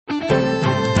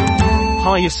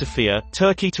Hagia Sophia,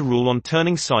 Turkey to rule on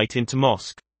turning site into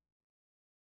mosque.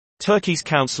 Turkey's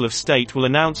Council of State will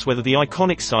announce whether the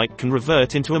iconic site can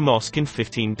revert into a mosque in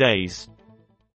 15 days.